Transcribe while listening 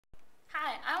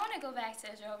want to go back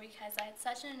to Israel because I had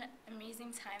such an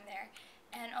amazing time there.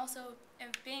 And also,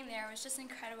 being there was just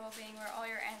incredible, being where all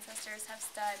your ancestors have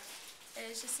stood. It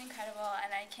is just incredible,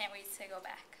 and I can't wait to go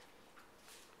back.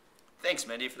 Thanks,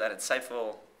 Mindy, for that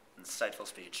insightful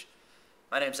speech.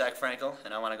 My name's Zack,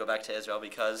 and I want to go back to Israel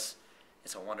because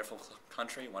it's a wonderful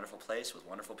country, wonderful place with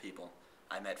wonderful people.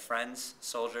 I met friends,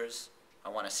 soldiers. I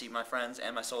want to see my friends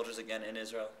and my soldiers again in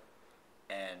Israel.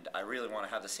 And I really want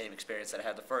to have the same experience that I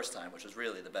had the first time, which was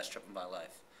really the best trip of my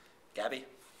life. Gaby?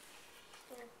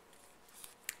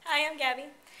 Hi, I'm Gaby.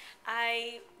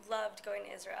 I loved going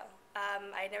to Israel.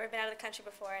 I had never been out of the country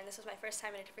before, and this was my first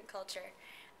time in a different culture,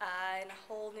 in a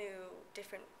whole new,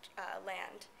 different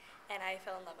land, and I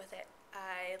fell in love with it.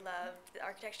 I loved the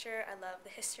architecture, I love the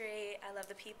history, I love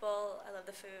the people, I love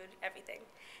the food, everything.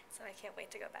 So I can't wait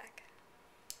to go back.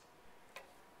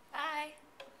 Bye.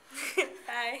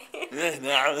 Bye.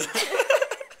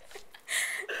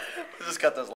 Just got those